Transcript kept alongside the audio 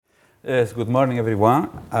Yes, good morning, everyone.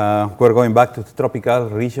 We're going back to the tropical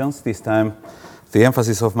regions. This time, the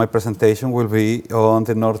emphasis of my presentation will be on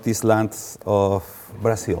the northeast lands of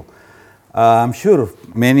Brazil. I'm sure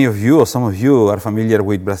many of you, or some of you, are familiar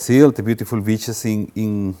with Brazil, the beautiful beaches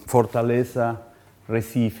in Fortaleza,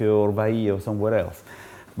 Recife, or Bahia, or somewhere else.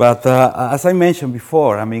 But as I mentioned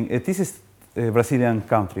before, I mean, this is a Brazilian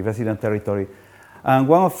country, Brazilian territory, and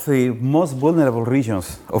one of the most vulnerable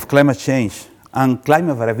regions of climate change and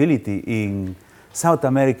climate variability in South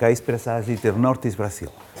America is precisely the Northeast Brazil.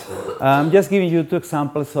 I'm just giving you two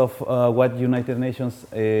examples of what United Nations,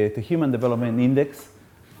 the Human Development Index,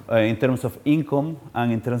 in terms of income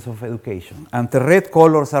and in terms of education. And the red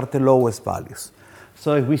colors are the lowest values.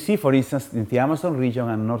 So if we see, for instance, in the Amazon region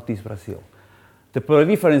and Northeast Brazil, the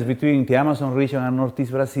difference between the Amazon region and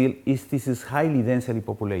Northeast Brazil is this is highly densely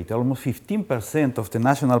populated. Almost 15% of the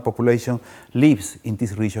national population lives in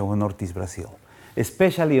this region of Northeast Brazil,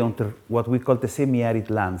 especially on what we call the semi-arid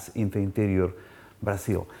lands in the interior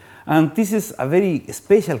Brazil. And this is a very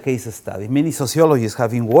special case study. Many sociologists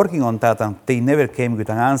have been working on that, and they never came with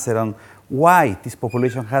an answer on why this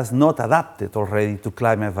population has not adapted already to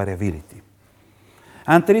climate variability.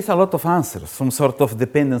 And there is a lot of answers, some sort of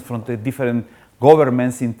dependence from the different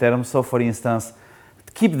governments in terms of, for instance,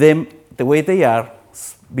 keep them the way they are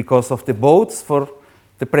because of the votes for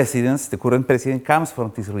the presidents. The current president comes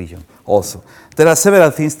from this region also. There are several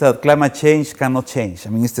things that climate change cannot change. I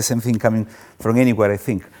mean, it's the same thing coming from anywhere, I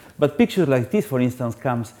think. But pictures like this, for instance,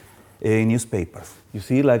 comes in newspapers. You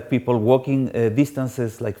see like people walking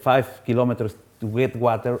distances like 5 kilometers to get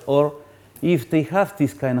water, or if they have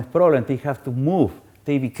this kind of problem, they have to move.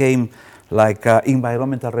 They became like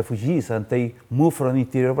environmental refugees, and they move from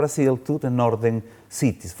interior Brazil to the northern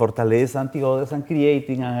cities, Fortaleza and the others, and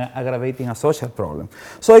creating and aggravating a social problem.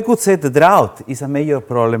 So I could say the drought is a major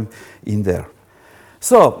problem in there.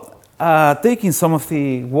 So taking some of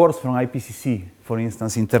the words from IPCC, for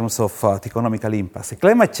instance, in terms of the economical impacts,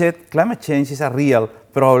 climate change is a real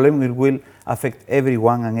problem. It will affect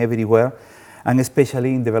everyone and everywhere, and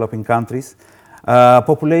especially in developing countries.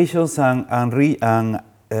 Populations and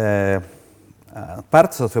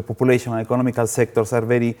parts of the population and economical sectors are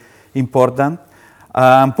very important.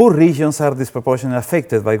 Poor regions are disproportionately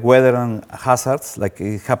affected by weather and hazards, like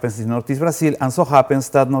it happens in Northeast Brazil, and so happens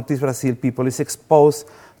that Northeast Brazil people is exposed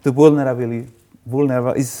to vulnerable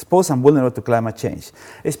to climate change,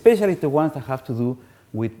 especially the ones that have to do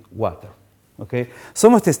with water. Okay?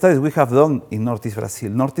 Some of the studies we have done in Northeast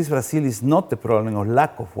Brazil is not the problem of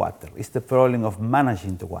lack of water, it's the problem of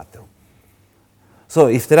managing the water. So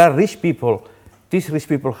if there are rich people, these rich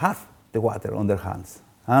people have the water on their hands.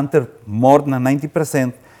 And more than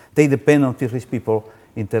 90%, they depend on these rich people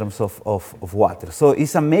in terms of water. So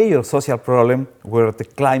it's a major social problem where the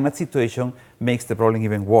climate situation makes the problem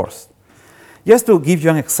even worse. Just to give you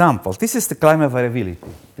an example, this is the climate variability.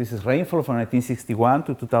 This is rainfall from 1961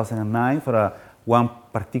 to 2009 for one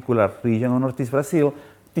particular region of Northeast Brazil.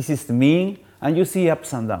 This is the mean, and you see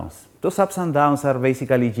ups and downs. Those ups and downs are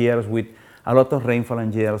basically years with a lot of rainfall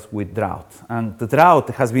and years with drought. And the drought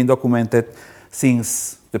has been documented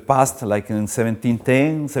since the past, like in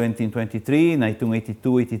 1710, 1723,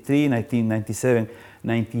 1982, 83, 1997,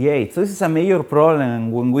 98. So this is a major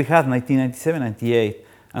problem. When we had 1997, 98,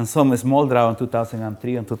 and some small drought in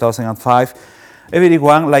 2003 and 2005,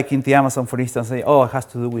 everyone, like in the Amazon, for instance, say, oh, it has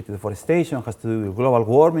to do with deforestation, it has to do with global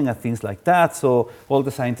warming and things like that. So all the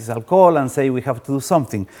scientists will call and say we have to do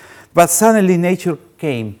something. But suddenly nature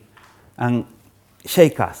came and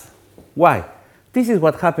shake us. Why? This is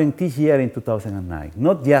what happened this year in 2009,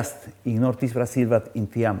 not just in Northeast Brazil, but in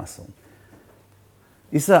the Amazon.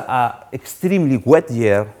 It's an extremely wet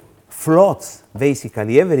year, floods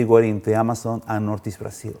basically everywhere in the Amazon and Northeast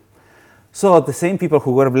Brazil. So the same people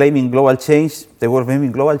who were blaming global change, they were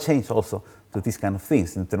blaming global change also to these kind of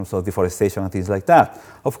things in terms of deforestation and things like that.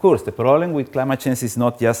 Of course, the problem with climate change is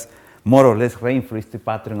not just more or less rainfall, is the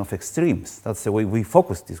pattern of extremes. That's the way we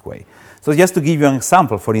focus this way. So just to give you an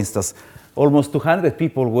example, for instance, almost 200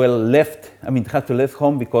 people had to leave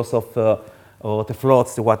home because of the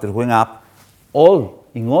floods, the water went up,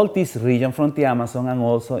 in all this region from the Amazon and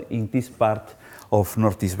also in this part of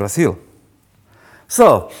Northeast Brazil.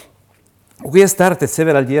 So we started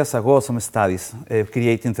several years ago some studies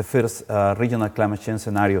creating the first regional climate change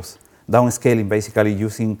scenarios, downscaling basically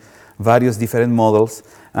using various different models.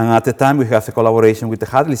 And at the time we have a collaboration with the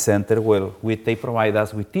Hadley Center where they provide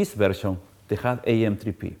us with this version, the HAD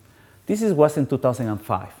AM3P. This was in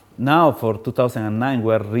 2005. Now for 2009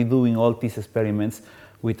 we're redoing all these experiments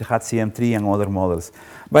with the HAD CM3 and other models.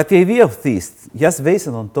 But the idea of this, just based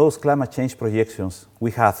on those climate change projections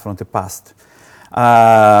we had from the past,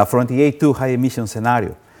 from the A2 high emission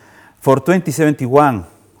scenario. For 2071,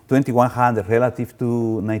 2100 relative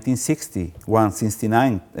to 1961,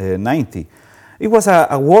 90, it was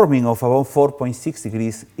a warming of about 4.6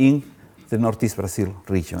 degrees in the Northeast Brazil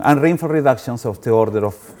region, and rainfall reductions of the order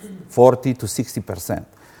of 40 to 60%.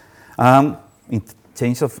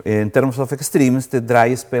 In terms of extremes, the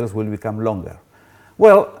dry spells will become longer.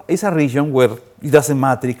 Well, it's a region where it doesn't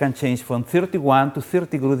matter, it can change from 31 to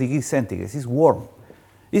 30 degrees centigrade. It's warm.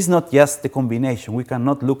 It's not just the combination. We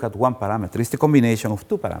cannot look at one parameter. It's the combination of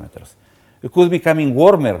two parameters. It could be becoming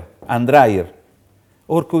warmer and drier,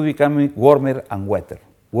 or could be becoming warmer and wetter.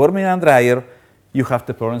 Warmer and drier, you have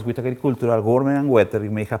the problems with agricultural. Warmer and wetter, you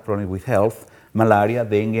may have problems with health, malaria,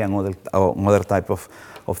 dengue, and other type of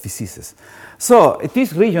diseases. So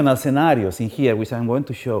these regional scenarios in here, which I'm going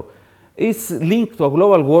to show, is linked to a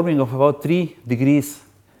global warming of about 3 degrees.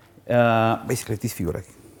 Basically, this figure.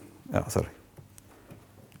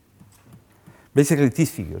 Basically,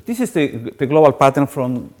 this figure. This is the global pattern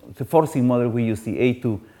from the forcing model we use, the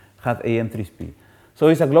A2 had AM3SP. So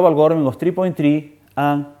it's a global warming of 3.3,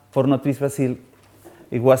 and for Northeast Brazil,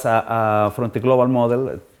 it was from the global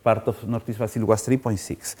model, part of Northeast Brazil was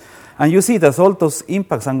 3.6. And you see that all those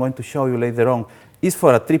impacts I'm going to show you later on is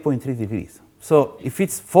for a 3.3 degrees. So if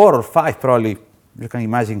it's 4 or 5, probably you can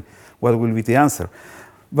imagine what will be the answer.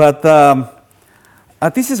 But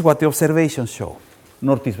this is what the observations show.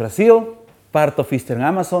 Northeast Brazil, part of Eastern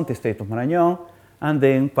Amazon, the state of Maranhão, and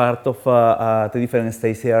then part of the different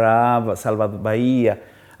states, Ceará, Salvador, Bahia,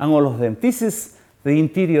 and all of them. This is the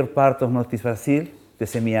interior part of Northeast Brazil, the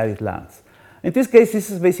semi-arid lands. In this case,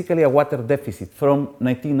 this is basically a water deficit from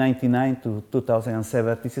 1999 to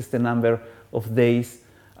 2007. This is the number of days,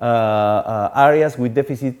 areas with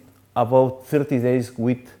deficit about 30 days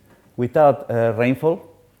without rainfall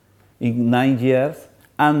in 9 years,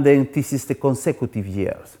 and then this is the consecutive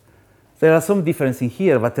years. There are some differences in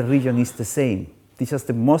here, but the region is the same. This is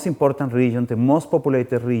the most important region, the most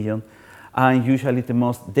populated region, and usually the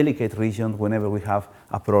most delicate region whenever we have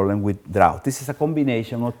a problem with drought. This is a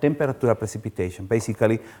combination of temperature and precipitation,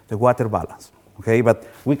 basically the water balance. Okay, but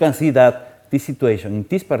we can see that this situation in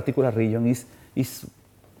this particular region is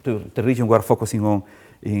the region we are focusing on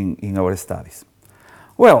in our studies.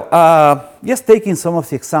 Well, just taking some of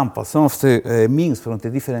the examples, some of the means from the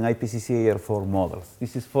different IPCC AR4 models.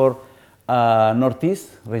 This is for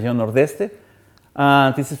Northeast, Región Nordeste.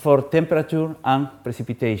 This is for temperature and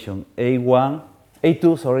precipitation, A2,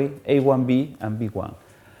 A1B, and B1.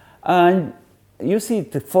 And you see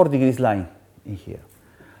the 4 degrees line in here.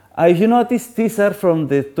 If you notice, these are from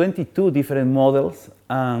the 22 different models,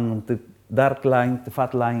 and the dark line, the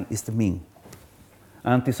fat line, is the mean.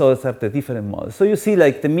 And these others are the different models. So you see,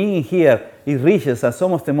 like, the mean in here, it reaches, as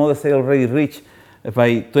some of the models they already reach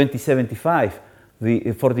by 2075,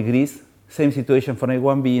 the 4 degrees. Same situation for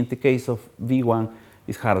A1B. In the case of B1,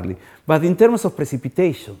 is hardly. But in terms of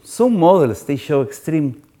precipitation, some models, they show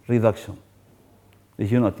extreme reduction,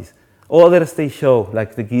 as you notice. Others, they show,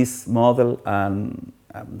 like the GIS model, and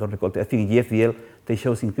I don't recall, I think GFDL, they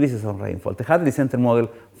show increases on rainfall. The Hadley Center model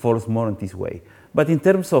falls more in this way. But in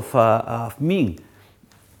terms of mean,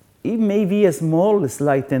 it may be a small,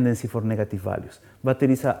 slight tendency for negative values, but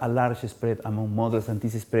there is a large spread among models, and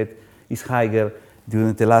this spread is higher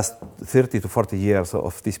during the last 30 to 40 years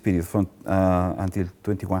of this period, from until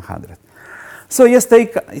 2100. So just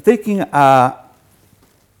taking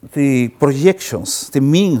the projections, the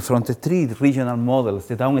mean from the 3 regional models,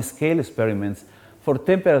 the downscale experiments for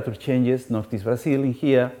temperature changes, Northeast Brazil in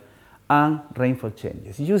here, and rainfall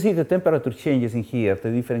changes. You see the temperature changes in here,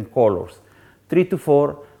 the different colors, 3 to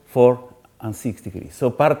 4, 4 and 6 degrees.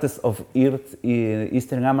 So parts of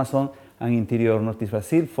Eastern Amazon and interior Northeast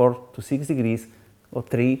Brazil, 4 to 6 degrees, or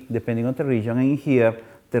 3, depending on the region. And in here,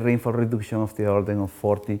 the rainfall reduction of the order of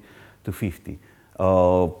 40 to 50,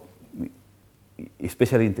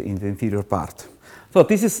 especially in the interior part. So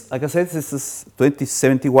this is, like I said, this is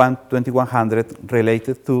 2071, 2100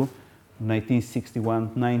 related to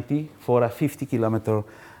 1961-90 for a 50-kilometer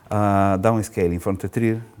downscaling from the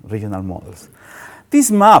 3 regional models. This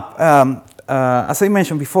map, as I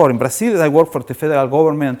mentioned before, in Brazil, I work for the federal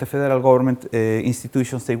government, and the federal government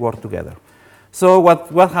institutions, they work together. So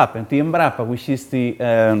what happened? The Embrapa, which is the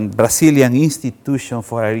Brazilian Institution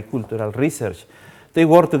for Agricultural Research, they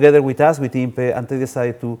worked together with us, with INPE, and they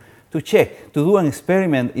decided to do an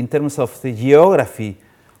experiment in terms of the geography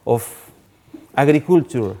of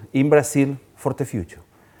agriculture in Brazil for the future.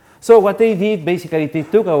 So what they did, basically, they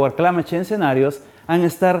took our climate change scenarios and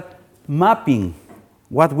start mapping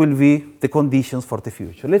what will be the conditions for the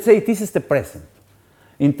future. Let's say this is the present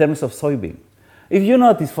in terms of soybean. If you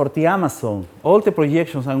notice for the Amazon, all the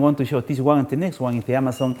projections I want to show, this one and the next one in the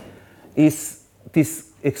Amazon, is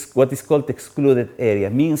this what is called excluded area.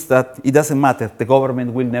 Means that it doesn't matter, the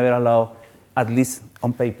government will never allow, at least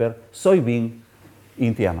on paper, soybean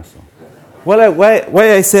in the Amazon. Well,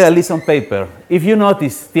 why I say at least on paper? If you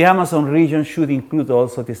notice, the Amazon region should include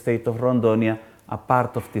also the state of Rondonia, a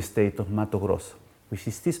part of the state of Mato Grosso, which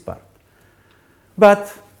is this part.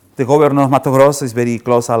 But the governor of Mato Grosso is very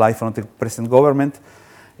close ally from the present government.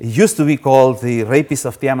 It used to be called the rapist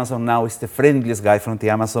of the Amazon, now is the friendliest guy from the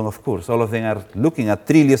Amazon, of course. All of them are looking at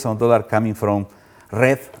trillions of dollars coming from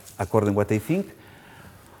red, according to what they think.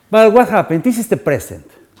 But what happened? This is the present.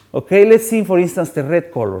 Okay, let's see, for instance, the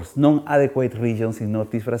red colors, non-adequate regions in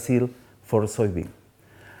Northeast Brazil for soybean.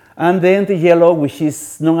 And then the yellow, which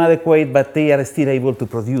is non-adequate, but they are still able to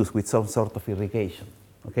produce with some sort of irrigation.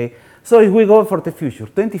 Okay, so if we go for the future,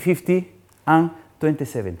 2050 and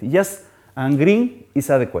 2070, and green is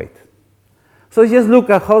adequate. So just look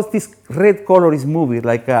at how this red color is moving,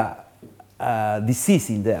 like a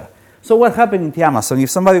disease in there. So what happened in the Amazon?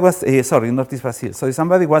 If somebody was, in Northeast Brazil, so if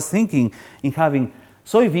somebody was thinking in having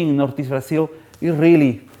soybean in Northeast Brazil, is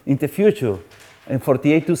really in the future, and for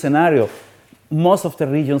the A2 scenario, most of the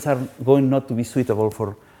regions are going not to be suitable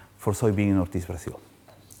for soybean in Northeast Brazil.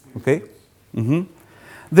 Okay?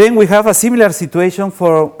 Then we have a similar situation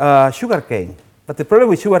for sugarcane. But the problem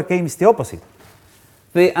with sugarcane is the opposite.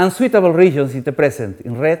 The unsuitable regions in the present,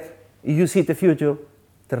 in red, if you see the future,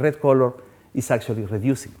 the red color is actually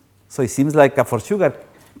reducing. So it seems like for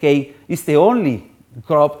sugarcane, it's the only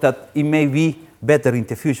crop that it may be better in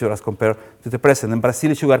the future as compared to the present. And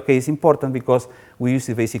Brazil sugarcane is important because we use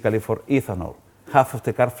it basically for ethanol. Half of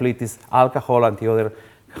the car fleet is alcohol and the other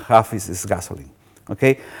half is gasoline.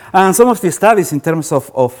 Okay? And some of the studies in terms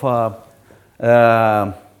of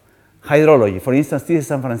hydrology, for instance, this is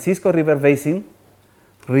San Francisco River Basin,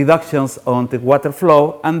 reductions on the water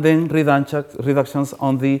flow, and then reductions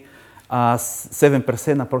on the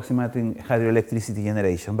 7% approximating hydroelectricity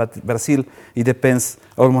generation. But Brazil, it depends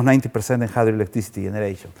almost 90% in hydroelectricity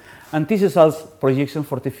generation. And this is also projection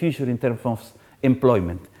for the future in terms of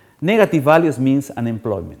employment. Negative values means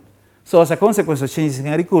unemployment. So as a consequence of changes in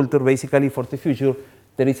agriculture, basically for the future,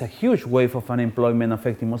 there is a huge wave of unemployment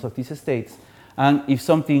affecting most of these states. And if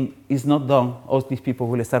something is not done, all these people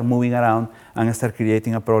will start moving around and start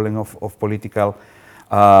creating a problem of political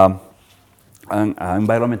and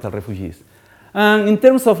environmental refugees. And in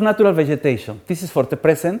terms of natural vegetation, this is for the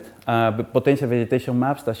present, potential vegetation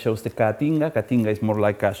maps that shows the caatinga. Caatinga is more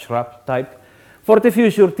like a shrub type. For the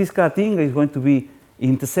future, this caatinga is going to be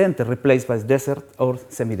in the center, replaced by desert or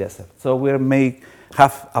semi-desert. So we may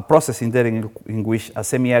have a process in there in which a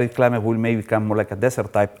semi-arid climate will maybe become more like a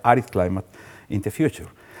desert-type arid climate in the future.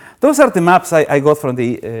 Those are the maps I got from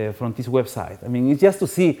this website. I mean, it's just to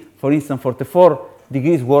see, for instance, for the 4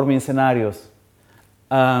 degrees warming scenarios,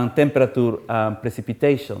 temperature,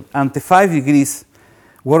 precipitation, and the 5 degrees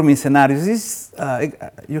warming scenarios. This,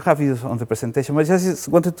 you have it on the presentation, but I just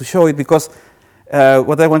wanted to show it because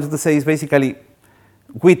what I wanted to say is basically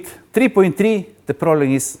with 3.3, the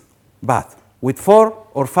problem is bad. With 4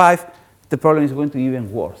 or 5, the problem is going to be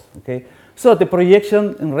even worse. Okay? So the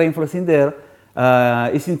projection in rainfalls in there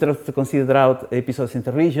is interesting to consider drought episodes in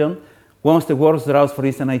the region. Once the worst droughts, for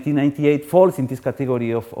instance, 1998, falls in this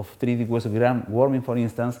category of 3 degrees warming, for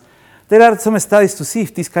instance, there are some studies to see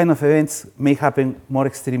if these kind of events may happen more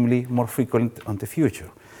extremely, more frequent in the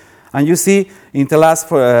future. And you see in the last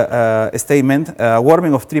statement,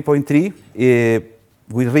 warming of 3.3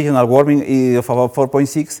 with regional warming of about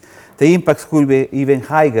 4.6, the impacts could be even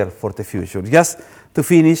higher for the future. Just to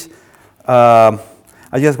finish, I'm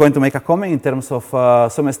just going to make a comment in terms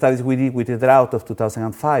of some studies we did with the drought of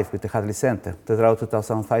 2005 with the Hadley Center, the drought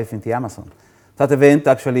 2005 in the Amazon. That event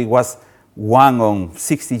actually was 1 on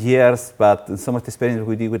 60 years, but in some of the experiments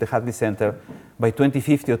we did with the Hadley Center, by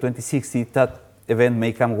 2050 or 2060, that event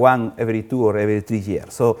may come 1 every 2 or every 3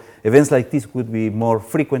 years. So events like this could be more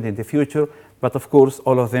frequent in the future, but of course,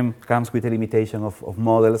 all of them comes with a limitation of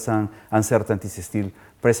models, and uncertainties is still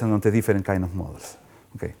present on the different kind of models.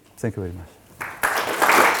 Okay, thank you very much.